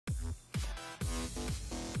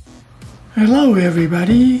Hello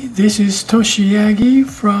everybody, this is Toshi Yagi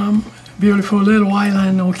from beautiful little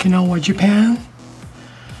island Okinawa, Japan.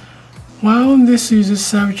 Well, this is a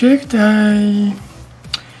subject I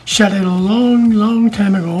studied a long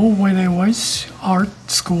time ago when I was art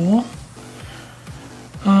school.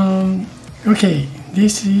 Okay,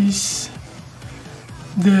 this is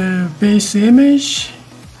the base image,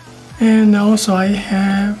 and also I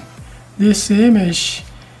have this image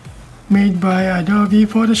made by Adobe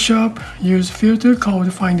Photoshop. Use filter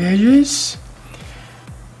called Find Edges.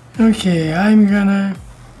 Okay, I'm gonna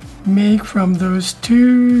make from those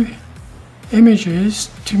two images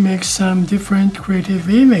to make some different creative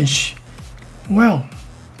image. Well,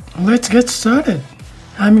 let's get started.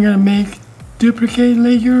 I'm gonna make duplicate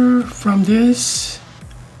layer from this.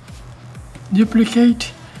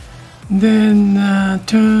 Duplicate, then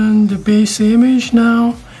turn the base image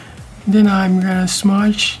now. Then I'm gonna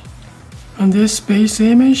smudge on this base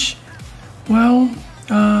image. Well,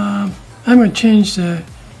 I'm going to change the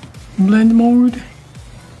blend mode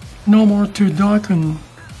normal to darken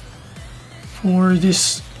for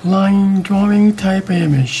this line drawing type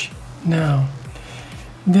image now.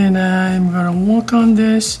 Then I'm going to work on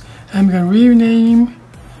this. I'm going to rename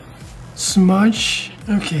smudge.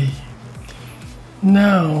 Okay,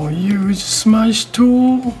 now use smudge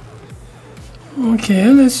tool. Okay,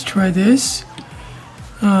 let's try this.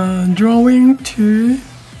 Drawing to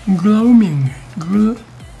gloaming,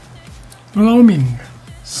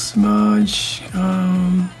 smudge.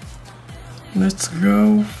 Let's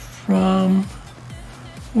go from,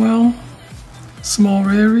 well, small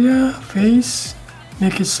area, face,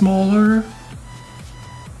 make it smaller,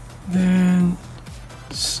 then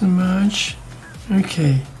smudge.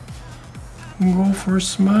 Okay, go for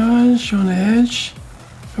smudge on the edge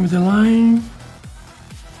of the line.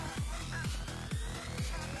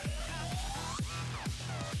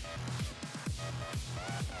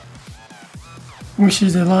 Which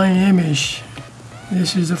is the line image.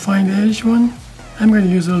 This is the find edge one. I'm going to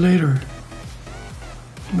use it later,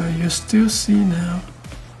 but you still see now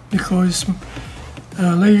because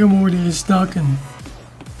layer mode is darkened.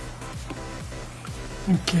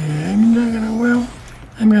 Okay, I'm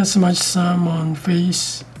gonna smudge some on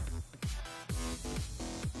face.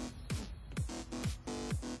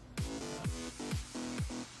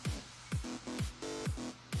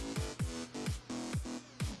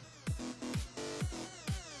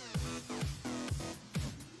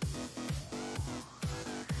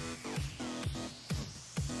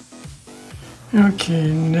 Okay,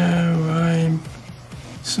 now I'm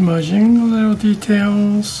smudging little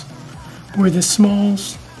details with the small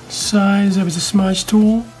size of the smudge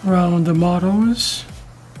tool around the models.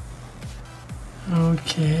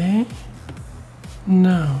 Okay,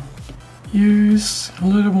 now use a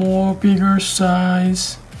little more bigger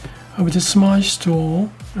size of the smudge tool.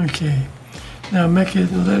 Okay, now make it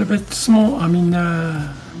a little bit small,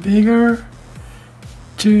 bigger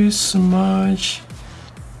to smudge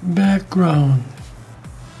background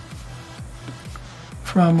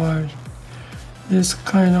from this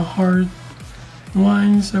kind of hard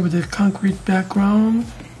lines of the concrete background.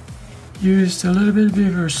 Used a little bit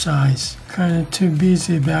bigger size, kind of too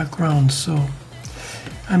busy background, so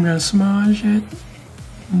I'm gonna smudge it.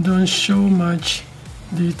 Don't show much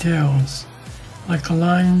details like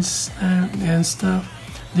lines and stuff.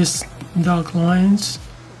 This dark lines,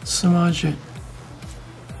 smudge it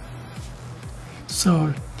so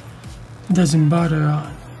it doesn't bother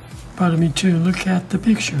me to look at the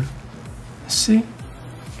picture. See?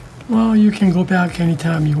 Well, you can go back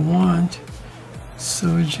anytime you want,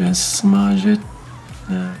 so just smudge it.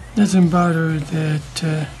 Doesn't bother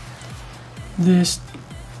that this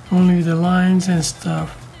only the lines and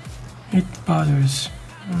stuff it bothers.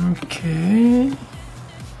 Okay,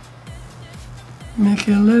 make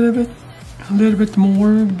it a little bit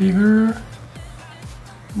more bigger.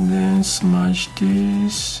 Then smudge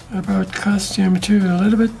this about costume too, a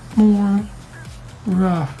little bit more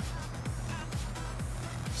rough.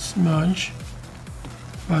 Smudge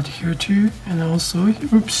about here too, and also,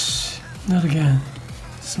 oops, not again.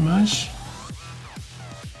 Smudge.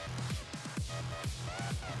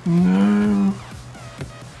 No,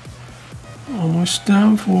 almost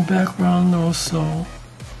done for background also.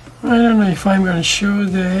 I don't know if I'm gonna show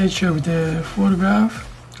the edge of the photograph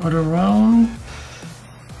or the round.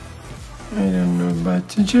 I don't know, but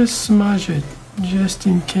just smudge it, just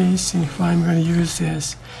in case if I'm going to use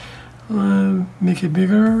this. Make it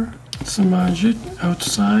bigger, smudge it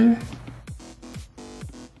outside.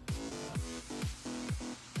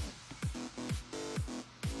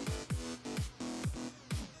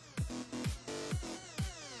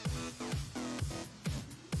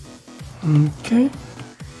 Okay.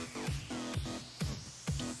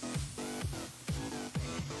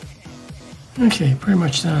 Okay, pretty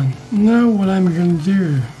much done. Now what I'm gonna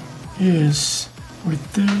do is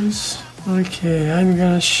with this. Okay, I'm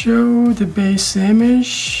gonna show the base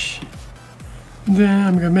image. Then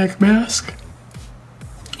I'm gonna make mask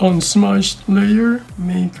on smudged layer.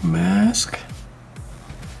 Make mask.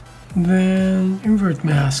 Then invert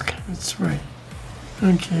mask. That's right.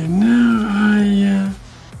 Okay, now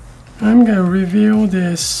I'm gonna reveal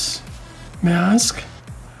this mask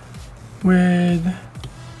with,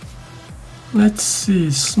 let's see,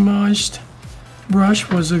 smudged brush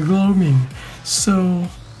was a gloaming. So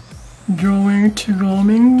drawing to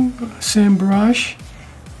gloaming, same brush,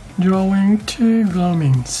 drawing to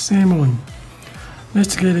gloaming, same one.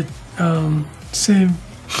 Let's get it, same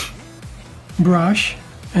brush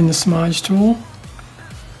and the smudge tool.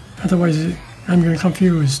 Otherwise I'm getting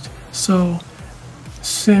confused. So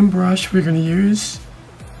same brush we're going to use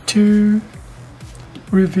to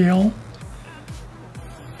reveal.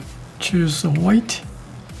 Choose the white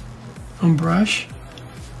on brush.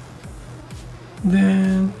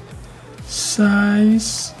 Then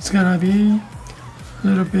size, it's gonna be a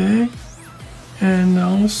little big, and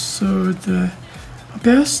also the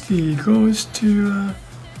opacity goes to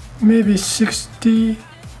maybe 60,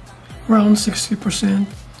 around 60%.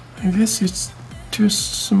 I guess it's too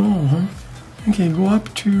small, huh? Okay, go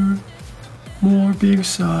up to more big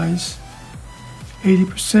size,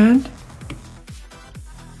 80%.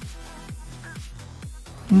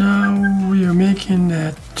 Now we are making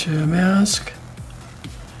that mask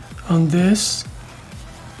on this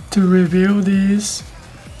to reveal this,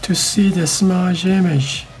 to see the smudge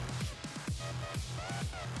image.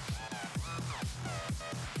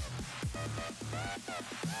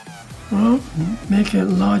 Well, make it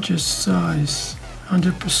larger size,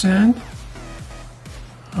 100%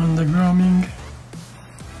 on the grooming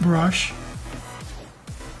brush.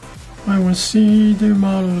 I will see the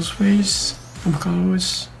model's face up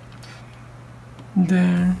close.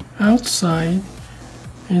 Then outside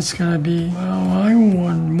it's gonna be, well, I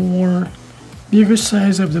want more bigger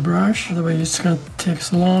size of the brush, otherwise it's gonna take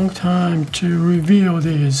a long time to reveal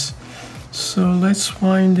this. So let's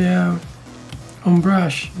find out on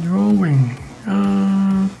brush. Drawing,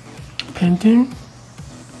 painting,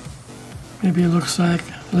 maybe it looks like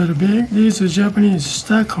a little big. These are Japanese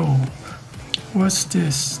stucco. What's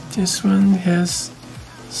this? This one has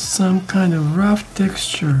some kind of rough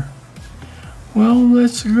texture. Well,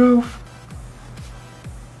 let's go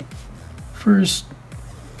first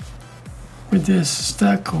with this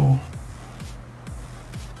stucco.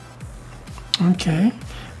 Okay,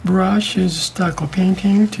 brush is stucco,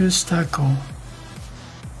 painting to stucco.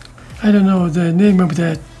 I don't know the name of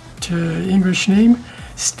that English name,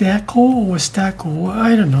 stucco or stucco,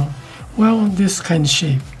 I don't know. Well, this kind of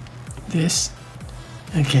shape, this.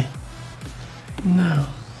 Okay, now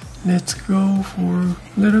let's go for a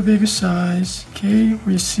little bigger size. Okay,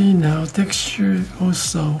 we see now texture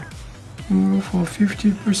also. Go for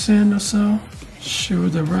 50% or so. Show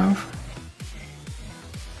the rough.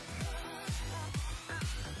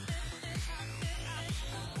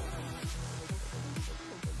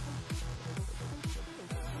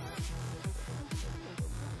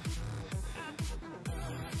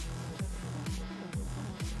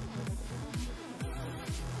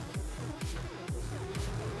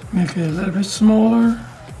 Make it a little bit smaller.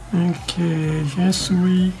 Okay, yes,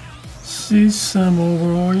 we see some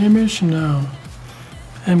overall image now.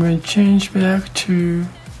 I'm going to change back to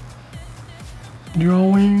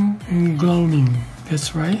drawing and gloaming.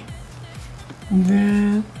 That's right. And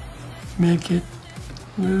then make it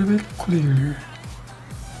a little bit clearer.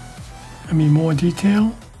 I mean, more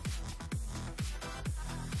detail.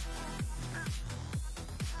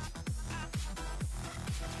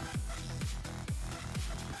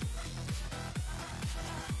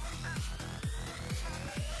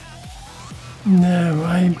 Now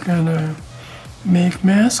I'm gonna make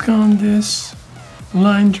mask on this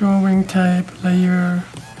line drawing type layer,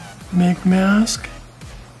 make mask.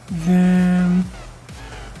 Then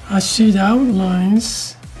I see the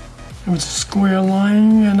outlines with a square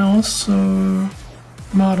line, and also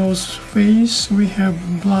model's face. We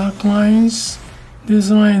have black lines.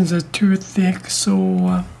 These lines are too thick,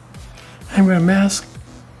 so I'm gonna mask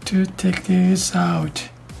to take these out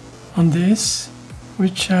on this,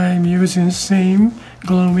 which I'm using same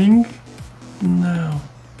glowing. Now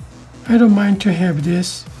I don't mind to have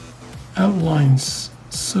this outlines,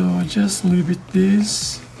 so just leave it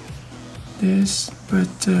this, but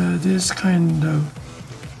this kind of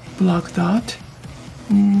black dot,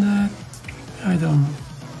 that I don't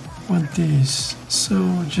want this,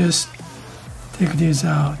 so just take this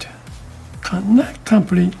out. Not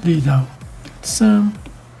completely though, some,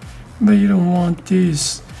 but you don't want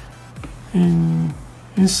this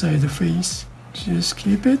inside the face. Just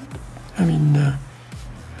keep it,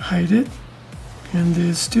 hide it, and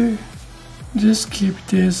this too. Just keep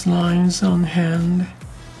these lines on hand,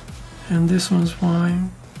 and this one's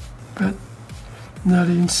fine, but not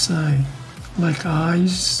inside, like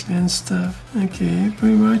eyes and stuff. Okay,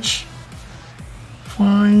 pretty much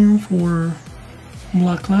fine for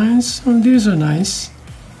black lines. Oh, these are nice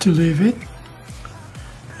to leave it.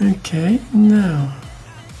 Okay, now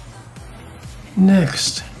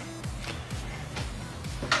next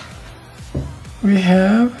we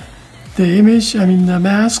have the image, the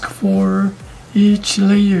mask for each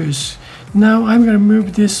layers. Now I'm going to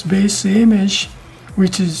move this base image,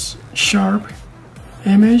 which is sharp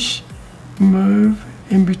image, move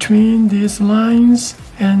in between these lines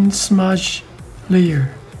and smudge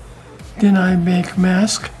layer. Then I make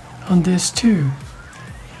mask on this too.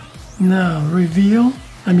 Now reveal,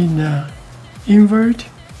 invert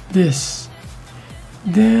this.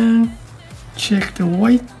 Then check the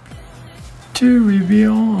white to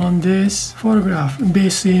reveal on this photograph,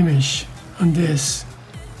 base image on this.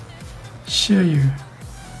 Show you.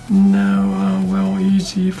 Now, well,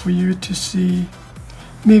 easy for you to see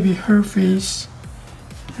maybe her face.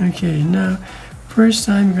 Okay, now first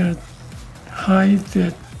I'm gonna hide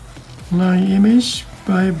that line image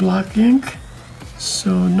by black ink,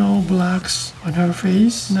 so no blacks on her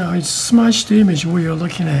face. Now it's smudged image we are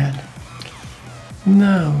looking at.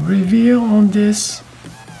 Now reveal on this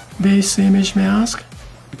base image mask,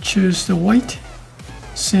 choose the white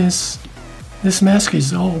since this mask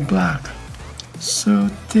is all black. So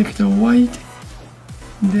take the white,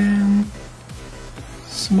 then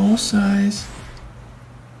small size,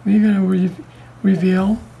 we're gonna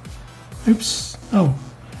reveal, oops, oh,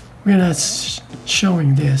 we're not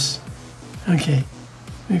showing this. Okay,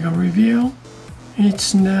 we're gonna reveal,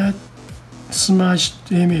 it's not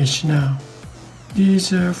smudged image now.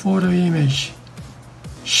 These are photo image.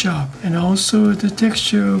 Sharp, and also the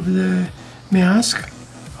texture of the mask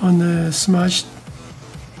on the smudge,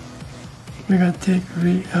 we're gonna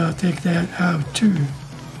take that out too.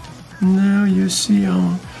 Now you see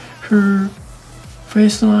on her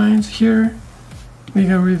face lines here, we're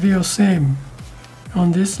gonna reveal same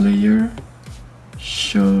on this layer,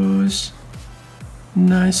 shows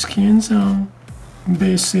nice skins on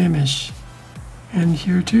base image, and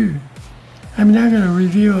here too. I'm not gonna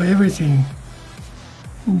reveal everything,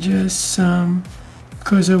 just some,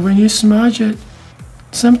 because when you smudge it,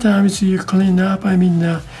 sometimes you clean up,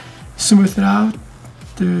 smooth out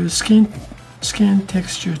the skin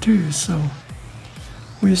texture too. So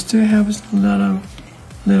we still have a lot of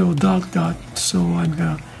little dark dots, so I'm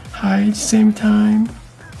gonna hide same time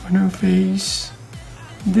on her face,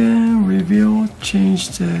 then reveal, change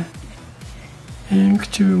the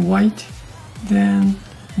ink to white, then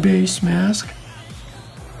base mask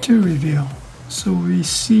to reveal. So we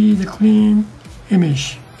see the clean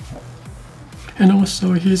image. And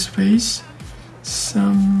also his face,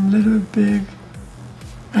 some little big,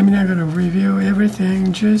 I'm not gonna reveal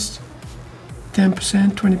everything, just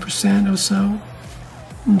 10%, 20% or so.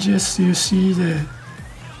 Just you see the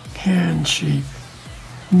hand shape,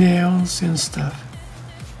 nails and stuff,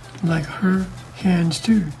 like her hands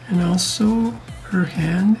too. And also her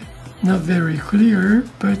hand, not very clear,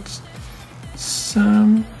 but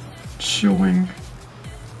some showing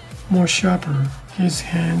more sharper, his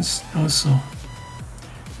hands also.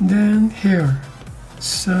 Then hair,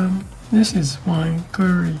 some, this is fine,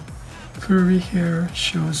 curly hair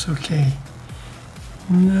shows okay.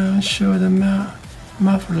 Now show the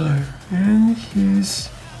muffler and his,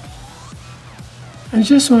 I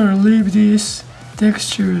just want to leave this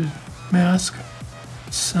textured mask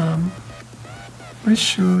some, but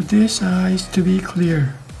show these eyes to be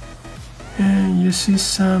clear. And you see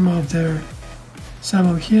some of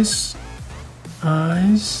his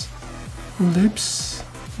eyes, lips,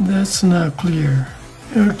 that's not clear.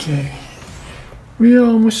 Okay, we're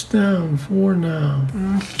almost done for now.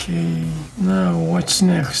 Okay, now what's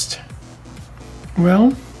next?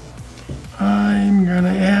 Well, I'm gonna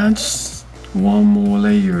add one more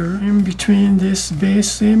layer in between this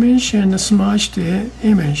base image and the smudged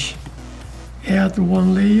image. Add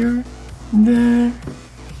one layer, then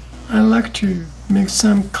I like to make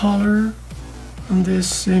some color on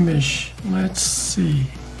this image. Let's see.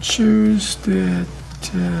 Choose that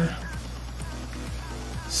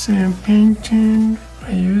same painting.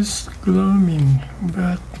 I use gloaming,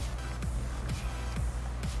 but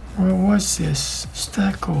what was this?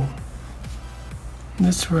 Stucco.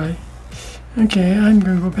 That's right. Okay, I'm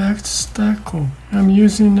gonna go back to Stucco. I'm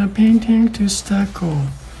using a painting to Stucco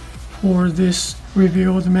for this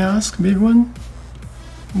revealed mask, big one.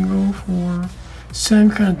 Go for same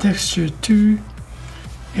kind of texture to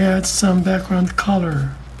add some background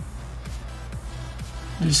color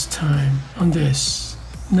this time on this.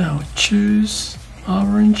 Now choose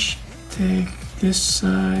orange, take this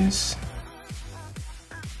size.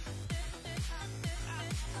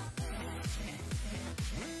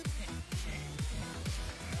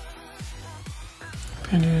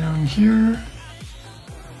 Put it on here.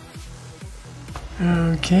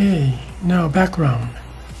 Okay, now background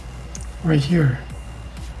right here.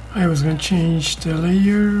 I was gonna change the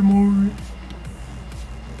layer mode,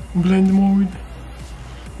 blend mode.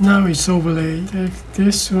 Now it's overlay. Take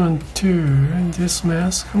this one too, and this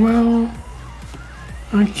mask. Well,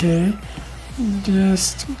 okay.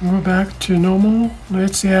 Just go back to normal.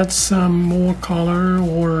 Let's add some more color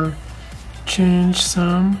or change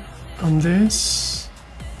some on this.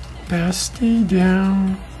 Opacity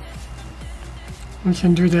down. We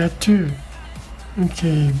can do that too.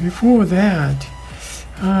 Okay, before that,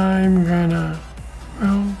 I'm gonna,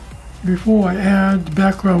 well, before I add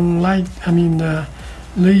background light,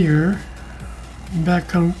 layer,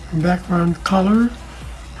 background color,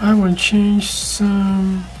 I want to change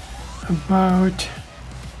some about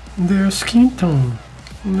their skin tone.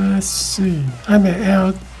 Let's see. I may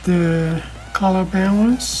add the color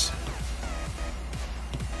balance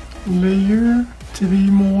layer to be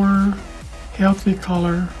more healthy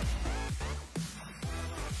color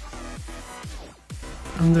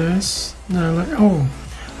on this. Now, like, oh,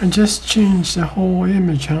 I just changed the whole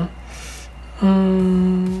image, huh?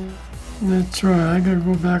 That's right. I gotta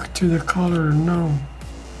go back to the color. No,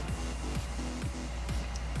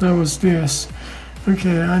 that was this.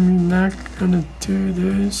 Okay, I'm not gonna do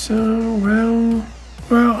this. Well,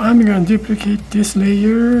 I'm gonna duplicate this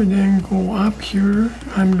layer, then go up here.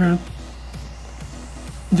 I'm gonna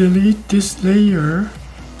delete this layer,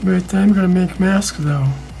 but I'm gonna make mask though.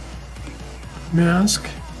 Mask,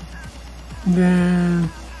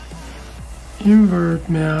 then invert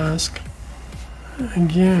mask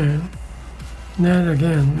again, not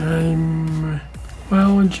again.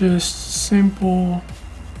 Just simple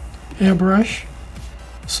airbrush,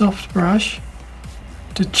 soft brush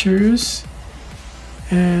to choose,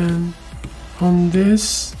 and on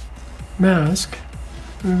this mask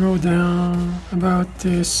we go down about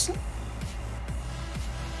this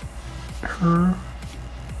her.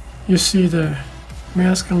 You see the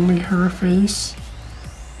mask only her face.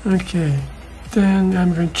 Okay, then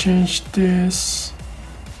I'm going to change this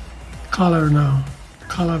color now.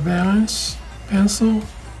 Color balance, pencil.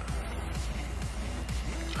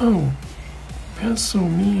 Oh, pencil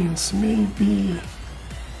means maybe,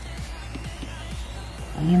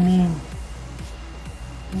 you mean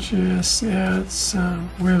just add some,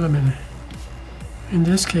 wait a minute. In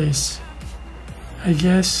this case, I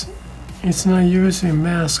guess it's not using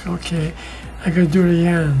mask. Okay, I gotta do it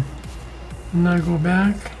again. Now go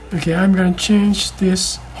back. Okay, I'm gonna change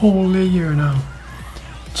this whole layer now.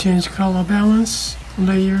 Change color balance,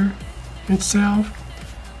 layer itself.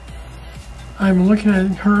 I'm looking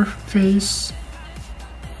at her face.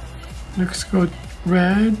 Looks good,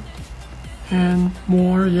 red and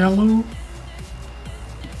more yellow.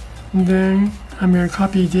 And then I'm gonna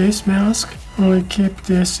copy this mask. Only keep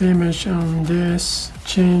this image on this.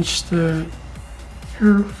 Change the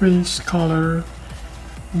her face color.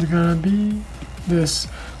 It's gonna be this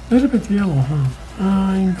little bit yellow, huh?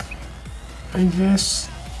 I guess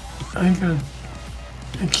I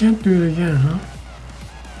can't do it again, huh?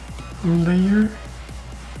 Layer.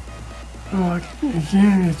 Oh,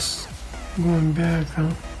 again it's going back,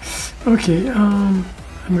 huh? Okay, I'm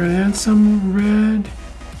gonna add some red.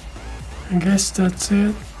 I guess that's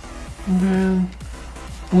it. And then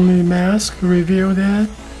only mask, reveal that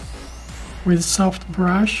with soft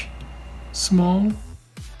brush, small.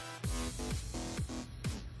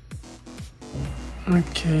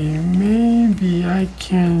 Okay, maybe I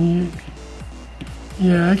can,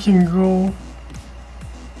 yeah, I can go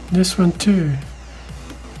this one too,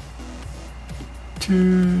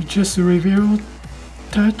 to just reveal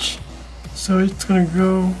touch. So it's gonna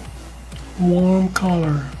go warm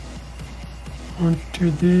color onto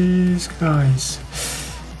these guys.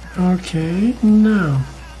 Okay, now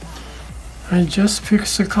I just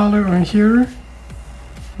fix the color on here,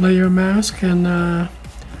 layer mask, and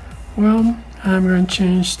well, I'm going to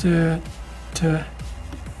change the to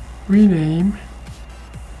rename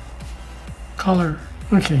color.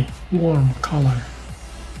 Okay, warm color,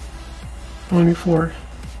 only for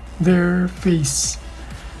their face.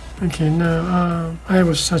 Okay, now I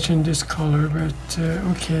was touching this color, but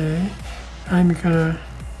okay, I'm gonna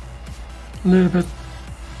a little bit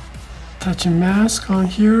touch a mask on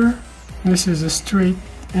here. This is a straight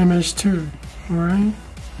image too, alright?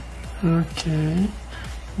 Okay,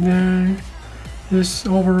 then this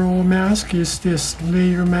overall mask is this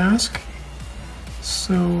layer mask.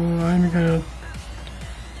 So I'm gonna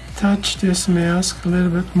touch this mask a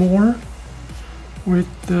little bit more with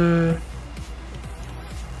the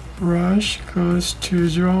brush. Goes to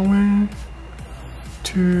drawing,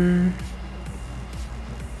 to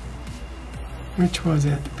which was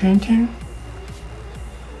it? Painting?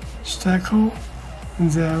 Stucco?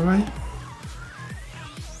 Is that right?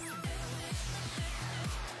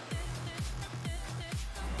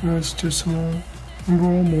 Goes to small,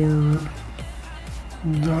 go more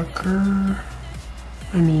darker.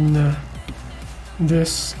 I mean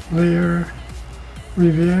this layer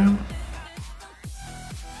reveal.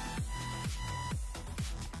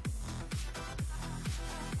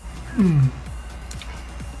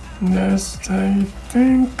 This I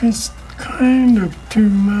think is kind of too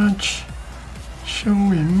much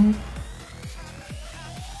showing.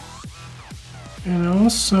 And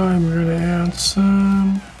also I'm gonna add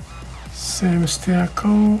some same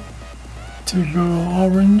stucco to go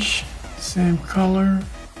orange, same color.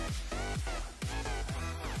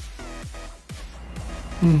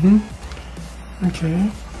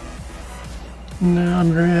 Okay. Now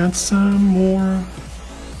I'm gonna add some more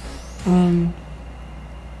on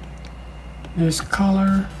this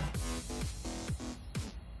color.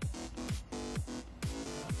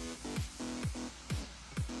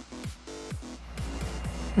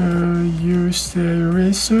 Use the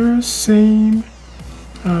eraser, same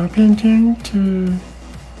painting to,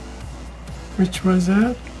 which was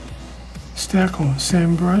that? Stucco,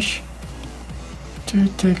 same brush to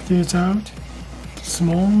take these out.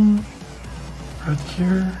 Small, right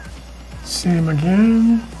here, same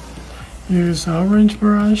again. Use orange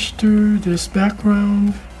brush to this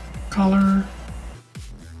background color.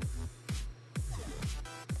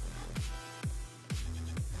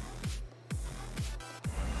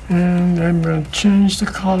 And I'm going to change the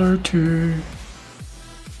color to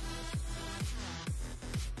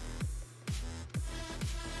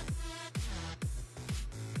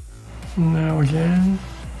now again.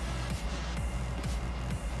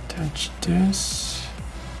 Touch this.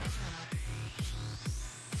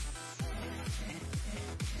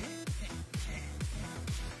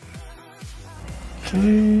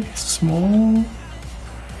 Okay, small.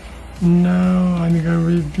 Now I'm going to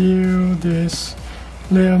reveal this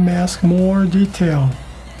layer mask more detail.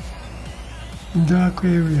 Dark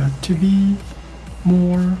area to be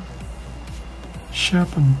more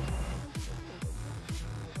sharpened.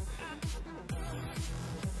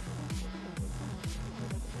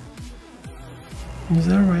 Is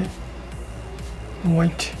that right?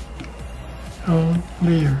 White on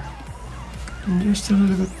layer. And just a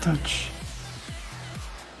little bit touch.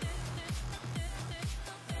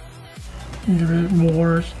 Give it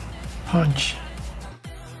more punch.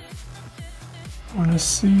 Want to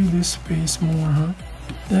see this space more, huh?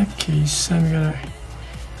 In that case, I'm gonna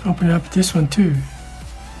open up this one too.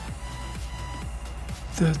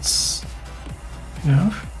 That's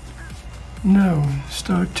enough. Now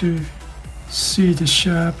start to see the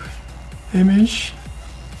sharp image,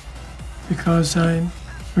 because I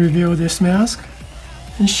reveal this mask.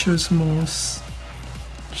 It shows more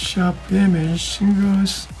sharp image. It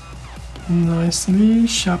goes nicely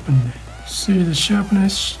sharpened. See, the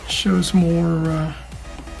sharpness shows more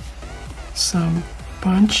some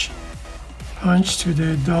punch to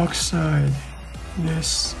the dark side.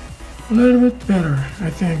 This a little bit better, I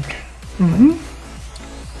think.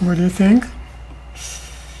 What do you think?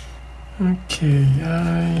 Okay,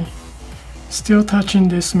 I still touching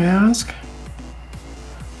this mask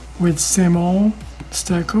with same old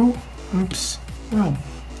stucco. Oops. Well,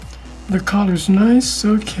 the color's nice.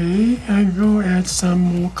 Okay, I go add some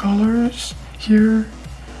more colors here.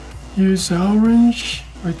 Use orange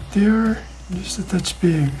right there, just a touch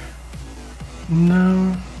big.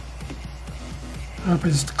 Now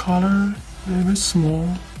opposite color, a little bit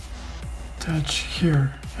small. Touch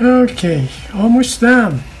here. Okay, almost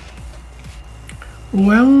done.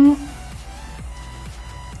 Well,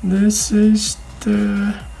 this is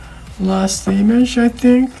the last image, I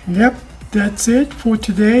think. Yep. That's it for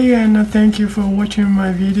today, and thank you for watching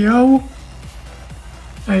my video.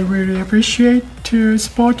 I really appreciate to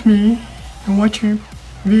support me and watching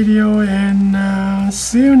video, and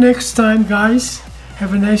see you next time, guys.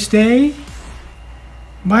 Have a nice day.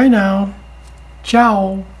 Bye now.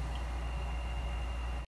 Ciao.